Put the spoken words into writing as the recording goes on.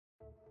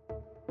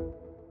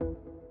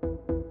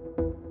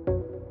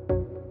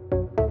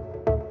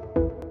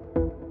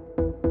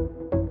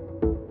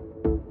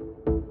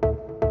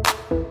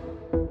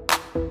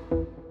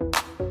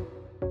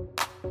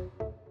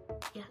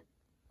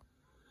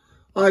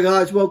Hi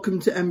guys, welcome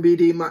to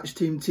MBD Match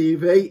Team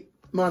TV.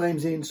 My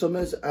name's Ian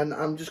Summers and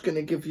I'm just going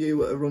to give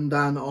you a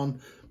rundown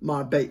on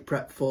my bait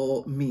prep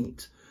for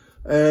meat.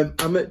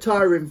 I'm at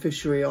Tyring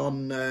Fishery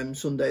on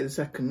Sunday the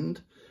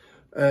 2nd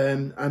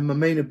and my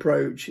main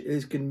approach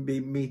is going to be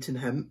meat and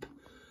hemp.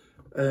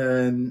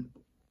 I'm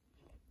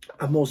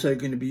also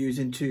going to be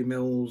using 2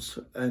 mils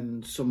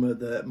and some of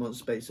the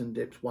Monster Baits and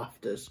Dips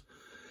wafters.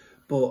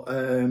 But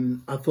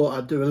I thought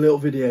I'd do a little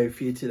video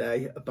for you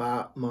today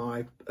about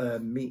my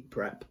meat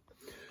prep.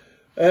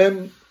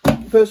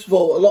 First of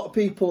all, a lot of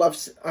people I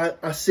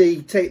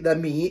see take their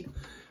meat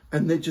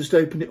and they just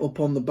open it up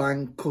on the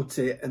bank, cut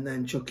it and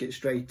then chuck it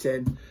straight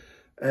in.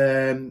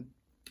 The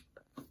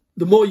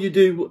more you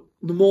do,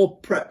 the more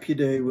prep you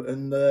do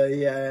and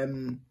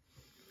the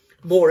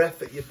more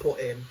effort you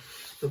put in,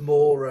 the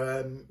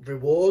more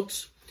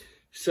rewards.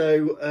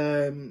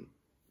 So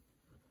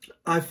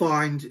I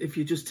find if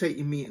you just take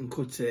your meat and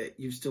cut it,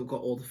 you've still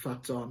got all the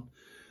fat on.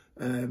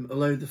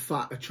 Although the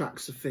fat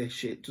attracts the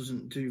fish, it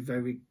doesn't do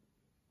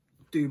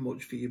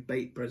much for your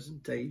bait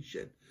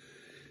presentation.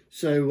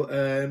 So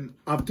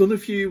I've done a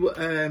few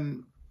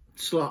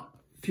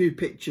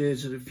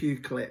pictures and a few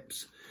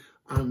clips,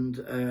 and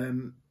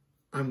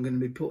I'm going to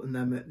be putting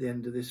them at the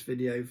end of this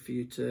video for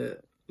you to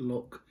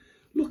look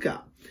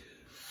at.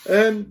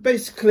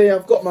 Basically,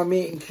 I've got my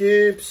meat in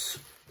cubes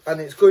and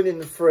it's going in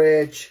the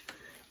fridge,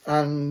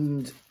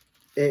 and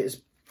it's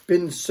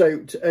been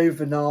soaked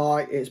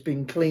overnight, it's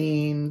been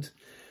cleaned,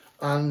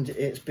 and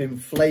it's been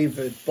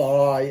flavoured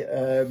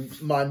by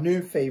my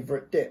new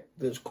favourite dip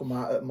that's come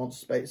out at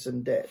Monster Baits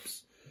and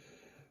Dips.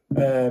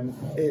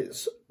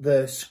 It's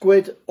the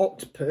squid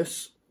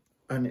octopus,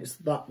 and it's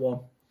that one.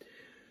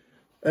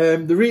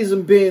 The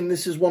reason being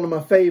this is one of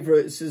my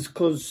favourites is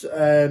because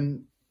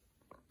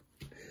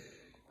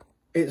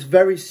it's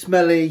very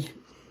smelly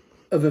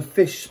of a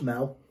fish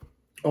smell.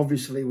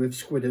 Obviously with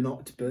squid and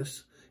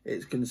octopus,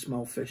 it's going to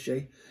smell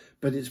fishy,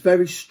 but it's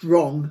very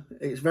strong,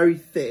 it's very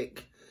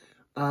thick,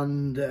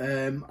 and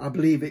I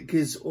believe it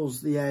gives us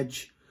the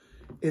edge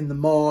in the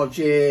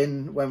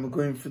margin when we're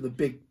going for the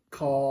big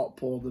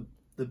carp or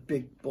the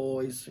big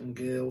boys and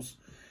girls.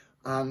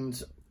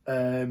 And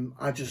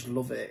I just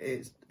love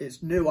it.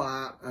 It's new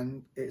art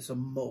and it's a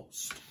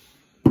must.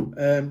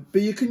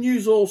 But you can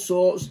use all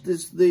sorts.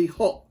 There's the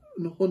hot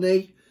and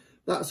honey,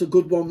 that's a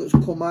good one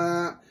that's come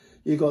out.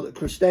 You got the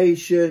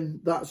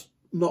crustacean, that's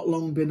not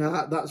long been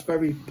out, that's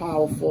very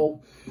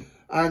powerful.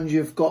 And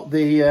you've got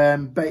the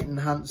bait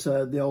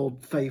enhancer, the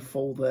old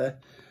faithful there.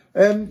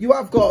 You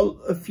have got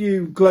a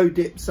few glow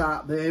dips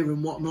out there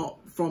and whatnot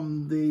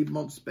from the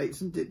Monster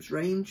Baits and Dips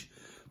range.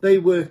 They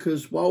work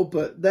as well,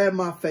 but they're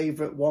my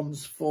favourite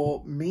ones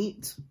for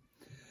meat.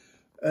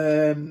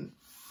 You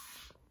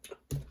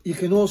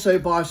can also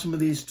buy some of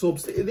these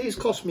tubs. These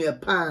cost me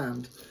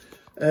 £1.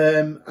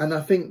 And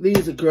I think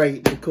these are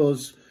great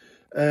because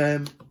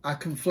I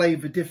can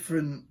flavour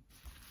different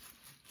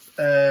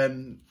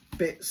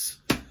bits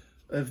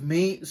of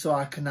meat, so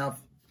I can have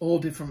all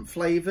different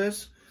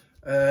flavours.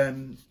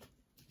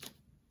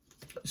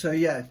 So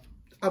yeah,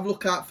 have a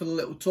look out for the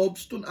little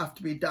tubs. Doesn't have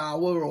to be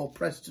Daiwa or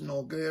Preston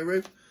or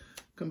Guru.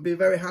 Can be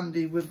very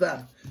handy with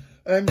them.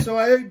 So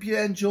I hope you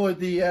enjoyed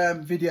the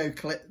video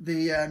clip,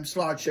 the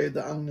slideshow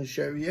that I'm going to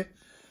show you.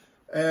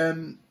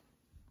 And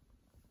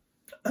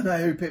I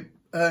hope it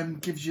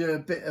gives you a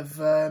bit of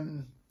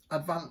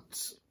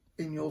advance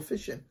in your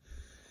fishing.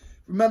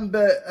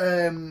 Remember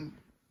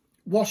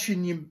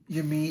washing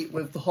your meat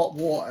with the hot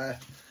water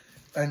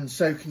and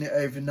soaking it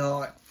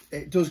overnight.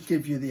 It does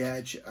give you the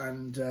edge,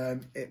 and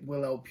it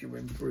will help you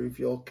improve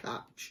your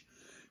catch.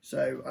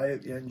 So I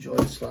hope you enjoy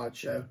the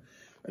slideshow.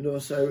 And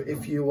also,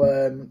 if you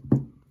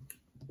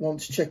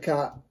want to check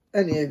out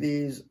any of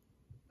these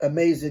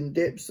amazing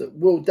dips that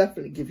will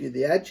definitely give you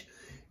the edge,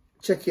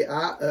 check it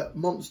out at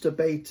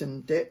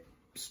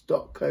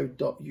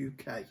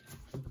monsterbaitanddips.co.uk.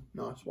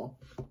 Nice one.